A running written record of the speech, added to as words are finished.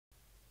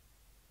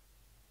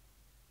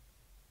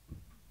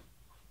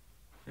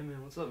Hey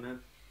man, what's up,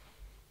 man?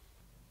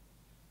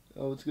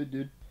 Oh, it's good,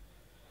 dude.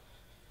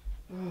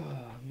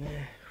 Oh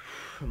man,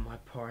 my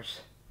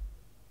parts.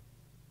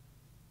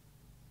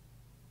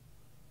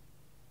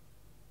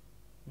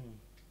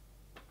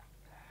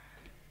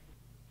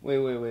 Wait.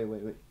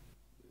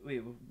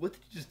 Wait, what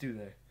did you just do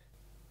there?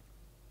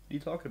 What are you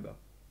talking about?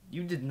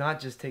 You did not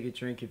just take a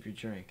drink of your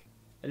drink.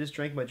 I just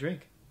drank my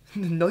drink.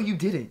 No, you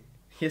didn't.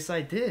 Yes,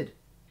 I did.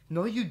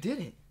 No, you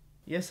didn't.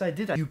 Yes, I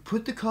did. You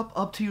put the cup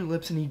up to your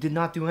lips and you did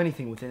not do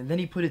anything with it, and then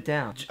you put it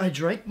down. I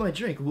drank my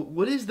drink.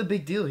 What is the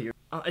big deal here?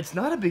 It's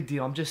not a big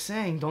deal. I'm just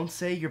saying, don't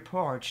say you're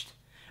parched,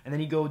 and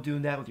then you go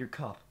doing that with your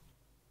cup.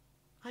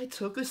 I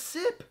took a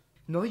sip.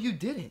 No, you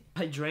didn't.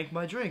 I drank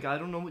my drink. I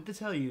don't know what to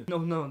tell you.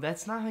 No,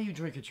 that's not how you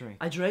drink a drink.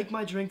 I drank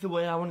my drink the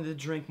way I wanted to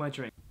drink my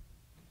drink.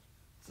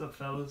 What's up,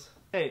 fellas?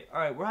 Hey,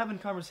 alright, we're having a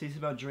conversation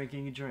about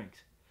drinking drinks.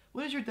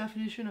 What is your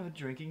definition of a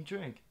drinking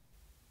drink?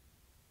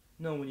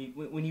 No,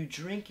 when you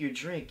drink your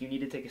drink, you need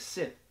to take a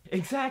sip.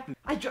 Exactly.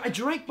 I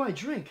drank my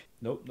drink.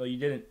 Nope, no, you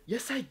didn't.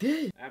 Yes, I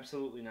did.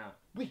 Absolutely not.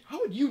 Wait, how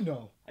would you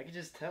know? I could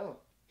just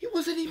tell. He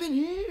wasn't even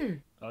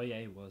here. Oh,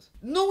 yeah, he was.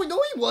 No, he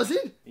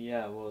wasn't.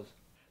 Yeah, it was.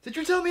 Did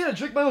you tell me how to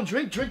drink my own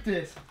drink? Drink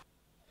this.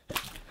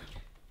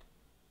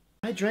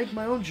 I drank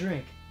my own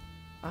drink.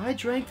 I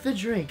drank the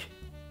drink.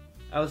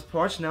 I was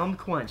parched, now I'm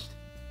quenched.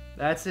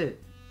 That's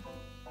it.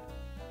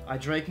 I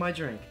drank my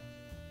drink.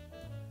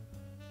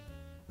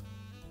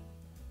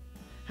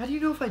 How do you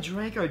know if I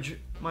drank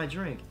my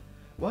drink?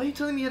 Why are you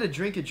telling me how to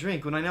drink a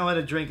drink when I know how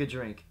to drink a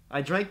drink?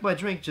 I drank my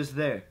drink just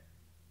there.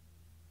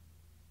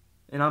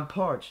 And I'm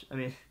parched. I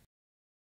mean...